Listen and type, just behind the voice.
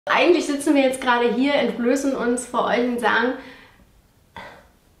Eigentlich sitzen wir jetzt gerade hier, entblößen uns vor euch und sagen: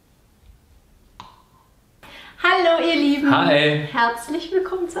 Hallo ihr Lieben! Hi! Herzlich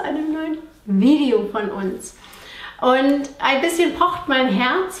willkommen zu einem neuen Video von uns. Und ein bisschen pocht mein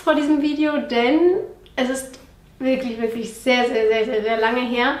Herz vor diesem Video, denn es ist wirklich sehr lange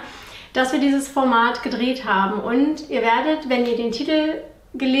her, dass wir dieses Format gedreht haben. Und ihr werdet, wenn ihr den Titel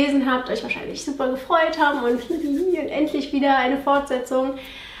gelesen habt, euch wahrscheinlich super gefreut haben und endlich wieder eine Fortsetzung.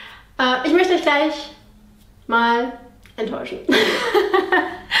 Ich möchte euch gleich mal enttäuschen.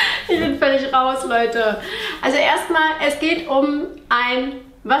 Ich bin völlig raus, Leute. Also erstmal, es geht um ein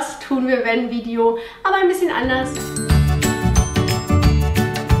Was tun wir wenn Video, aber ein bisschen anders.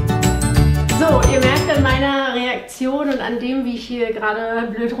 So, ihr merkt an meiner Reaktion und an dem, wie ich hier gerade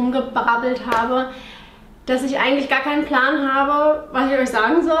blöd rumgebrabbelt habe, dass ich eigentlich gar keinen Plan habe, was ich euch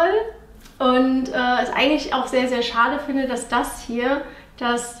sagen soll. Und es eigentlich auch sehr schade finde, dass das hier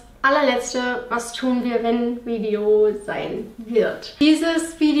das allerletzte Was tun wir wenn Video sein wird.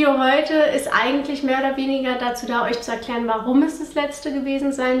 Dieses Video heute ist eigentlich mehr oder weniger dazu da, euch zu erklären, warum es das letzte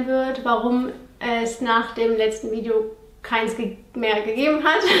gewesen sein wird, warum es nach dem letzten Video keins mehr gegeben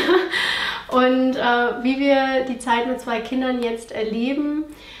hat und wie wir die Zeit mit 2 Kindern jetzt erleben,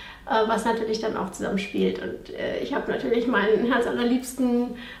 was natürlich dann auch zusammenspielt. Und ich habe natürlich meinen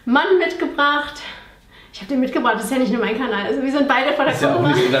herzallerliebsten Mann mitgebracht. Ich habe den mitgebracht, das ist ja nicht nur mein Kanal, also wir sind beide vor der Kamera. Das ist ja auch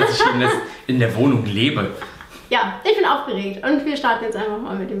nicht so, dass ich in der Wohnung lebe. Ja, ich bin aufgeregt und wir starten jetzt einfach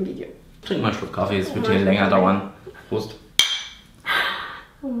mal mit dem Video. Trink mal einen Schluck Kaffee, es wird hier länger dauern. Prost.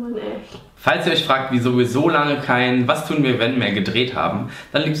 Oh Mann, ey. Falls ihr euch fragt, wieso wir so lange kein Was tun wir wenn mehr gedreht haben,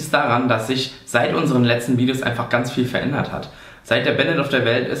 dann liegt es daran, dass sich seit unseren letzten Videos einfach ganz viel verändert hat. Seit der Bennett auf der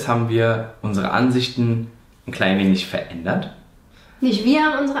Welt ist, haben wir unsere Ansichten ein klein wenig verändert. Nicht wir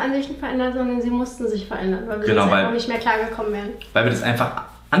haben unsere Ansichten verändert, sondern sie mussten sich verändern, weil wir einfach nicht mehr klargekommen wären. Weil wir das einfach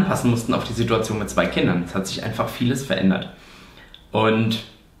anpassen mussten auf die Situation mit 2 Kindern. Es hat sich einfach vieles verändert. Und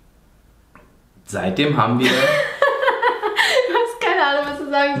seitdem haben wir... Du hast keine Ahnung, was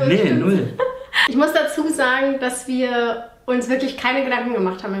du sagen sollst. Nee, null. Ich muss dazu sagen, dass wir uns wirklich keine Gedanken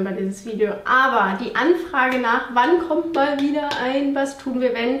gemacht haben über dieses Video. Aber die Anfrage nach, wann kommt mal wieder ein Was tun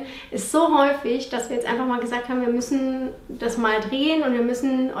wir wenn, ist so häufig, dass wir jetzt einfach mal gesagt haben, wir müssen das mal drehen und wir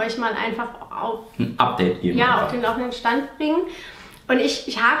müssen euch mal einfach auf ein Update geben. Ja, auf den laufenden Stand bringen. Und ich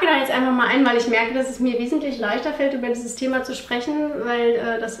hake da jetzt einfach mal ein, weil ich merke, dass es mir wesentlich leichter fällt, über dieses Thema zu sprechen,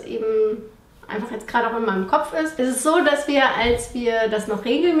 weil das eben einfach jetzt gerade auch in meinem Kopf ist. Es ist so, dass wir, als wir das noch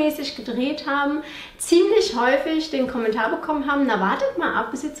regelmäßig gedreht haben, ziemlich häufig den Kommentar bekommen haben: Na, wartet mal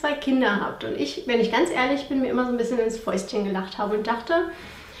ab, bis ihr 2 Kinder habt. Und ich, wenn ich ganz ehrlich bin, mir immer so ein bisschen ins Fäustchen gelacht habe und dachte,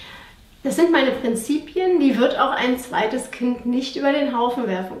 das sind meine Prinzipien, die wird auch ein zweites Kind nicht über den Haufen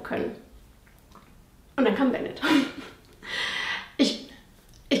werfen können. Und dann kam Bennett.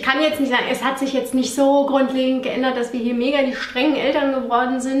 Ich kann jetzt nicht sagen, es hat sich jetzt nicht so grundlegend geändert, dass wir hier mega die strengen Eltern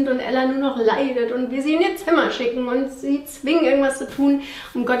geworden sind und Ella nur noch leidet und wir sie in ihr Zimmer schicken und sie zwingen, irgendwas zu tun.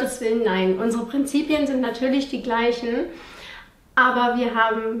 Um Gottes Willen, nein. Unsere Prinzipien sind natürlich die gleichen, aber wir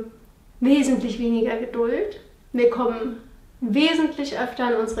haben wesentlich weniger Geduld. Wir kommen wesentlich öfter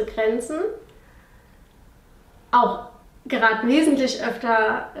an unsere Grenzen. Auch geraten wesentlich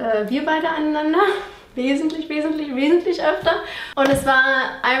öfter wir beide aneinander. Wesentlich öfter. Und es war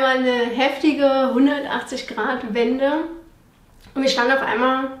einmal eine heftige 180-Grad-Wende und wir standen auf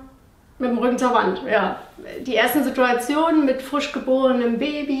einmal mit dem Rücken zur Wand. Ja, die ersten Situationen mit frisch geborenem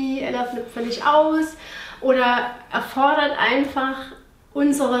Baby, Ella flippt völlig aus oder erfordert einfach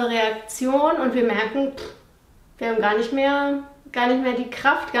unsere Reaktion und wir merken, wir haben gar nicht mehr die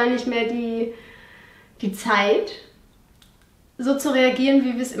Kraft, gar nicht mehr die Zeit, so zu reagieren,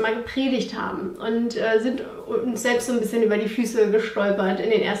 wie wir es immer gepredigt haben, und sind uns selbst so ein bisschen über die Füße gestolpert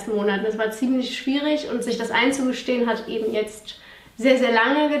in den ersten Monaten. Das war ziemlich schwierig und sich das einzugestehen hat eben jetzt sehr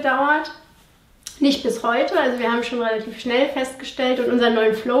lange gedauert. Nicht bis heute, also wir haben schon relativ schnell festgestellt und unseren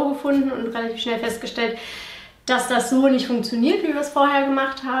neuen Flow gefunden und relativ schnell festgestellt, dass das so nicht funktioniert, wie wir es vorher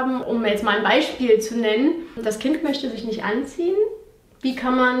gemacht haben. Um jetzt mal ein Beispiel zu nennen: Das Kind möchte sich nicht anziehen. Wie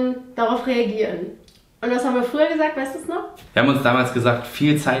kann man darauf reagieren? Und was haben wir früher gesagt, weißt du es noch? Wir haben uns damals gesagt,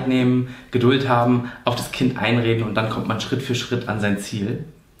 viel Zeit nehmen, Geduld haben, auf das Kind einreden und dann kommt man Schritt für Schritt an sein Ziel.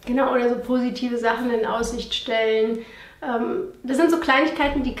 Genau, oder so positive Sachen in Aussicht stellen. Das sind so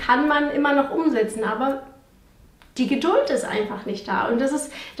Kleinigkeiten, die kann man immer noch umsetzen, aber die Geduld ist einfach nicht da. Und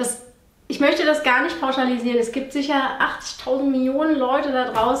ich möchte das gar nicht pauschalisieren. Es gibt sicher 80.000 Millionen Leute da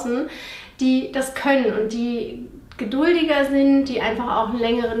draußen, die das können und die geduldiger sind, die einfach auch einen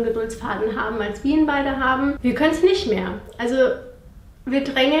längeren Geduldsfaden haben, als wir ihn beide haben. Wir können es nicht mehr. Also wir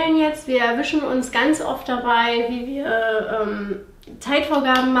drängeln jetzt, wir erwischen uns ganz oft dabei, wie wir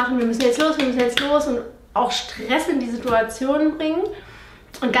Zeitvorgaben machen, wir müssen jetzt los und auch Stress in die Situation bringen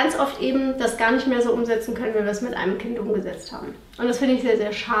und ganz oft eben das gar nicht mehr so umsetzen können, wie wir es mit einem Kind umgesetzt haben. Und das finde ich sehr,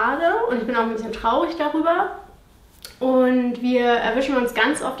 sehr schade und ich bin auch ein bisschen traurig darüber. Und wir erwischen uns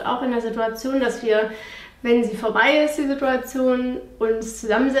ganz oft auch in der Situation, dass wir, wenn sie vorbei ist, die Situation, uns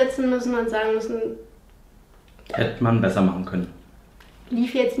zusammensetzen müssen und sagen müssen, hätte man besser machen können.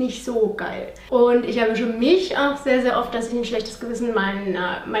 Lief jetzt nicht so geil. Und ich erwische mich auch sehr, sehr oft, dass ich ein schlechtes Gewissen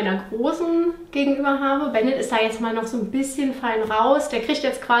meiner Großen gegenüber habe. Bennett ist da jetzt mal noch so ein bisschen fein raus. Der kriegt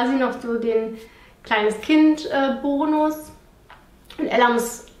jetzt quasi noch so den kleines Kind-Bonus. Und Ella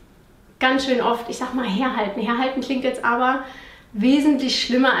muss ganz schön oft, ich sag mal, herhalten. Herhalten klingt jetzt aber wesentlich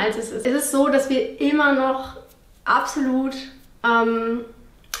schlimmer, als es ist. Es ist so, dass wir immer noch absolut,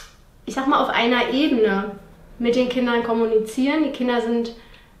 ich sag mal, auf einer Ebene mit den Kindern kommunizieren. Die Kinder sind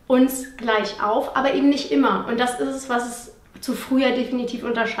uns gleich auf, aber eben nicht immer. Und das ist es, was es zu früher definitiv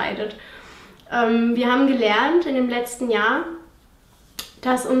unterscheidet. Wir haben gelernt in dem letzten Jahr,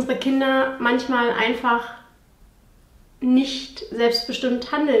 dass unsere Kinder manchmal einfach nicht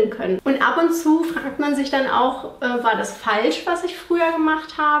selbstbestimmt handeln können. Und ab und zu fragt man sich dann auch, war das falsch, was ich früher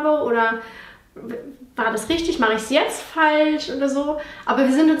gemacht habe? Oder war das richtig? Mache ich es jetzt falsch oder so? Aber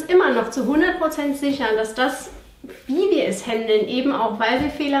wir sind uns immer noch zu 100% sicher, dass das, wie wir es handeln, eben auch, weil wir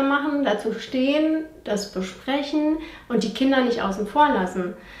Fehler machen, dazu stehen, das besprechen und die Kinder nicht außen vor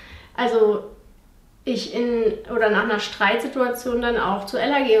lassen. Also ich nach einer Streitsituation dann auch zu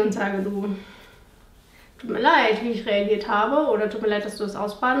Ella gehe und sage, du, tut mir leid, wie ich reagiert habe, oder tut mir leid, dass du das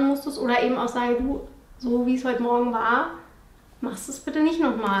ausbaden musstest, oder eben auch sagen, du, so wie es heute Morgen war, machst es bitte nicht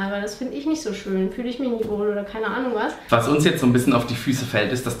nochmal, weil das finde ich nicht so schön, fühle ich mich nicht wohl oder keine Ahnung was. Was uns jetzt so ein bisschen auf die Füße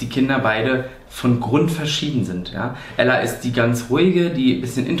fällt, ist, dass die Kinder beide von Grund verschieden sind. Ja? Ella ist die ganz ruhige, die ein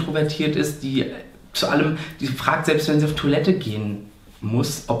bisschen introvertiert ist, die zu allem, die fragt selbst, wenn sie auf Toilette gehen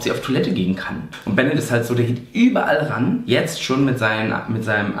muss, ob sie auf Toilette gehen kann. Und Bennett ist halt so, der geht überall ran, jetzt schon mit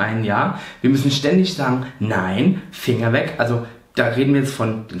seinem einen Jahr. Wir müssen ständig sagen, nein, Finger weg. Also da reden wir jetzt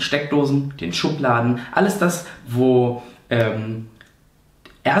von den Steckdosen, den Schubladen, alles das, wo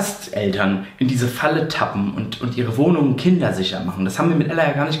Ersteltern in diese Falle tappen und ihre Wohnungen kindersicher machen. Das haben wir mit Ella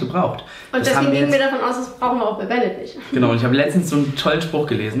ja gar nicht gebraucht. Und deswegen gehen wir davon aus, das brauchen wir auch bei Bennett nicht. Genau, und ich habe letztens so einen tollen Spruch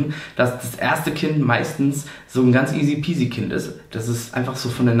gelesen, dass das erste Kind meistens so ein ganz easy peasy Kind ist. Das ist einfach so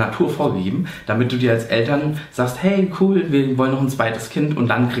von der Natur vorgegeben, damit du dir als Eltern sagst, hey, cool, wir wollen noch ein zweites Kind und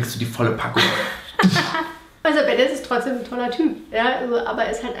dann kriegst du die volle Packung. Also Bennett ist trotzdem ein toller Typ, ja? Aber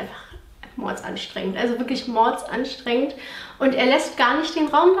er ist halt einfach mordsanstrengend, also wirklich mordsanstrengend, und er lässt gar nicht den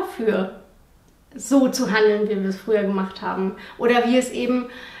Raum dafür, so zu handeln, wie wir es früher gemacht haben. Oder wie es eben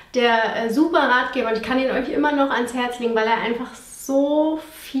der super Ratgeber, und ich kann ihn euch immer noch ans Herz legen, weil er einfach so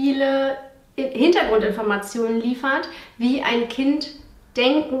viele Hintergrundinformationen liefert, wie ein Kind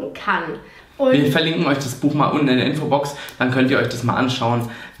denken kann. Und wir verlinken euch das Buch mal unten in der Infobox, dann könnt ihr euch das mal anschauen.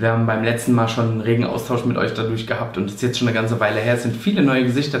 Wir haben beim letzten Mal schon einen regen Austausch mit euch dadurch gehabt und es ist jetzt schon eine ganze Weile her. Es sind viele neue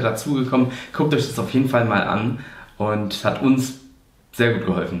Gesichter dazugekommen. Guckt euch das auf jeden Fall mal an und es hat uns sehr gut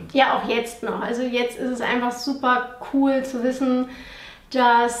geholfen. Ja, auch jetzt noch. Also jetzt ist es einfach super cool zu wissen,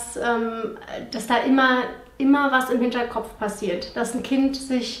 dass da immer was im Hinterkopf passiert. Dass ein Kind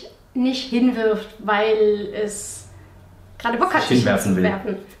sich nicht hinwirft, weil es gerade Bock hat, sich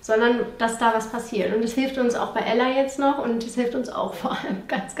hinzuwerfen, sondern dass da was passiert. Und es hilft uns auch bei Ella jetzt noch und es hilft uns auch vor allem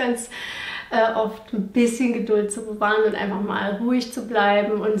ganz, ganz oft ein bisschen Geduld zu bewahren und einfach mal ruhig zu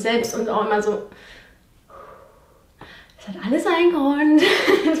bleiben und selbst uns auch immer so, es hat alles einen Grund,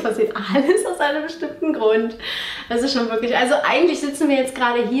 es passiert alles aus einem bestimmten Grund. Das ist schon wirklich, also eigentlich sitzen wir jetzt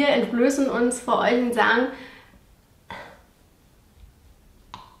gerade hier, entblößen uns vor euch und sagen,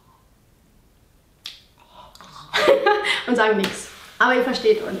 und sagen nichts. Aber ihr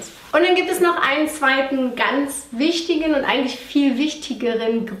versteht uns. Und dann gibt es noch einen zweiten ganz wichtigen und eigentlich viel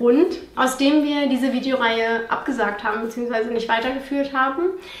wichtigeren Grund, aus dem wir diese Videoreihe abgesagt haben bzw. nicht weitergeführt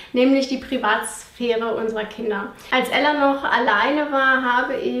haben, nämlich die Privatsphäre unserer Kinder. Als Ella noch alleine war,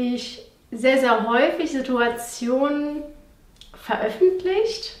 habe ich sehr, sehr häufig Situationen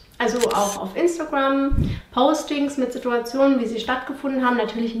veröffentlicht. Also auch auf Instagram, Postings mit Situationen, wie sie stattgefunden haben.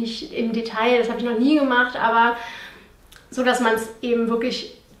 Natürlich nicht im Detail, das habe ich noch nie gemacht, aber so, dass man es eben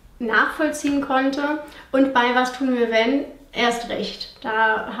wirklich nachvollziehen konnte. Und bei Was tun wir, wenn? Erst recht.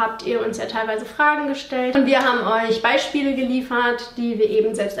 Da habt ihr uns ja teilweise Fragen gestellt. Und wir haben euch Beispiele geliefert, die wir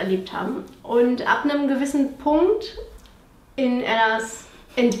eben selbst erlebt haben. Und ab einem gewissen Punkt in Ellas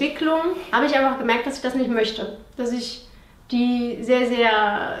Entwicklung habe ich einfach gemerkt, dass ich das nicht möchte. Dass ich die sehr,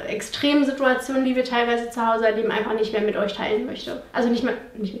 sehr extremen Situationen, die wir teilweise zu Hause erleben, einfach nicht mehr mit euch teilen möchte. Also nicht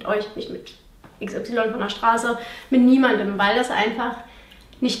mit euch, nicht mit XY von der Straße, mit niemandem, weil das einfach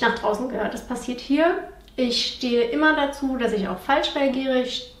nicht nach draußen gehört. Das passiert hier. Ich stehe immer dazu, dass ich auch falsch reagiere.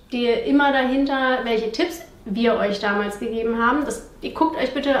 Ich stehe immer dahinter, welche Tipps wir euch damals gegeben haben. Ihr guckt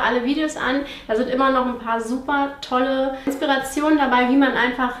euch bitte alle Videos an. Da sind immer noch ein paar super tolle Inspirationen dabei, wie man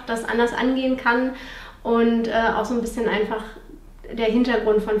einfach das anders angehen kann und auch so ein bisschen einfach der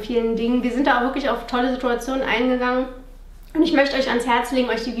Hintergrund von vielen Dingen. Wir sind da auch wirklich auf tolle Situationen eingegangen und ich möchte euch ans Herz legen,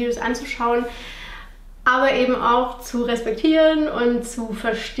 euch die Videos anzuschauen, aber eben auch zu respektieren und zu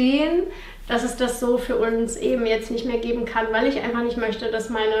verstehen, dass es das so für uns eben jetzt nicht mehr geben kann, weil ich einfach nicht möchte, dass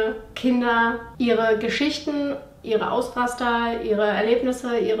meine Kinder ihre Geschichten, ihre Ausraster, ihre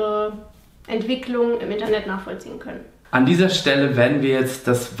Erlebnisse, ihre Entwicklung im Internet nachvollziehen können. An dieser Stelle werden wir jetzt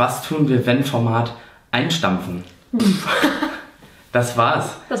das Was tun wir wenn Format einstampfen. Das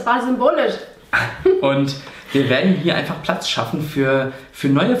war's. Das war symbolisch. Und wir werden hier einfach Platz schaffen für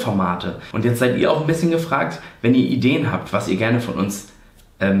neue Formate. Und jetzt seid ihr auch ein bisschen gefragt, wenn ihr Ideen habt, was ihr gerne von uns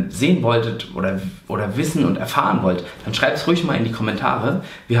sehen wolltet oder wissen und erfahren wollt, dann schreibt es ruhig mal in die Kommentare.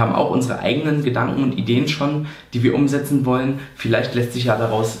 Wir haben auch unsere eigenen Gedanken und Ideen schon, die wir umsetzen wollen. Vielleicht lässt sich ja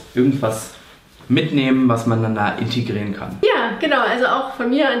daraus irgendwas mitnehmen, was man dann da integrieren kann. Ja, genau. Also auch von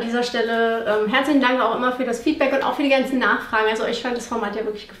mir an dieser Stelle herzlichen Dank auch immer für das Feedback und auch für die ganzen Nachfragen. Also euch scheint das Format ja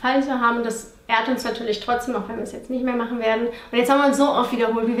wirklich gefallen zu haben. Das ehrt uns natürlich trotzdem, auch wenn wir es jetzt nicht mehr machen werden. Und jetzt haben wir uns so oft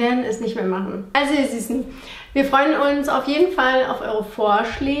wiederholt, wir werden es nicht mehr machen. Also ihr Süßen, wir freuen uns auf jeden Fall auf eure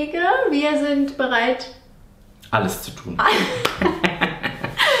Vorschläge. Wir sind bereit, alles zu tun.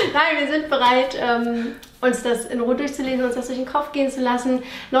 Nein, wir sind bereit, uns das in Ruhe durchzulesen, uns das durch den Kopf gehen zu lassen,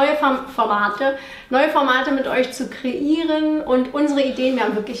 neue Formate mit euch zu kreieren und unsere Ideen, wir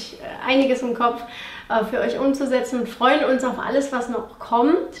haben wirklich einiges im Kopf, für euch umzusetzen und freuen uns auf alles, was noch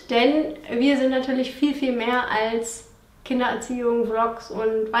kommt, denn wir sind natürlich viel, viel mehr als Kindererziehung, Vlogs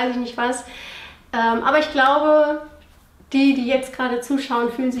und weiß ich nicht was. Aber ich glaube, die jetzt gerade zuschauen,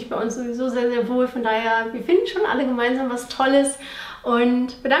 fühlen sich bei uns sowieso sehr, sehr wohl. Von daher, wir finden schon alle gemeinsam was Tolles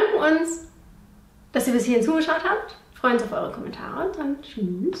und bedanken uns, dass ihr bis hierhin zugeschaut habt. Freuen uns auf eure Kommentare und dann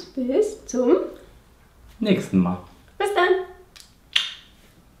tschüss, bis zum nächsten Mal. Bis dann!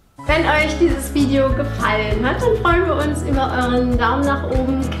 Wenn euch dieses Video gefallen hat, dann freuen wir uns über euren Daumen nach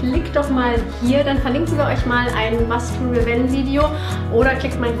oben. Klickt doch mal hier, dann verlinken wir euch mal ein Was tun wir wenn Video. Oder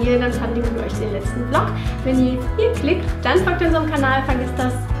klickt mal hier, dann verlinken wir euch den letzten Vlog. Wenn ihr hier klickt, dann folgt unserem Kanal, vergesst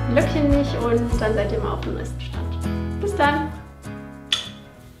das Glöckchen nicht und dann seid ihr mal auf dem neuesten Stand. Bis dann!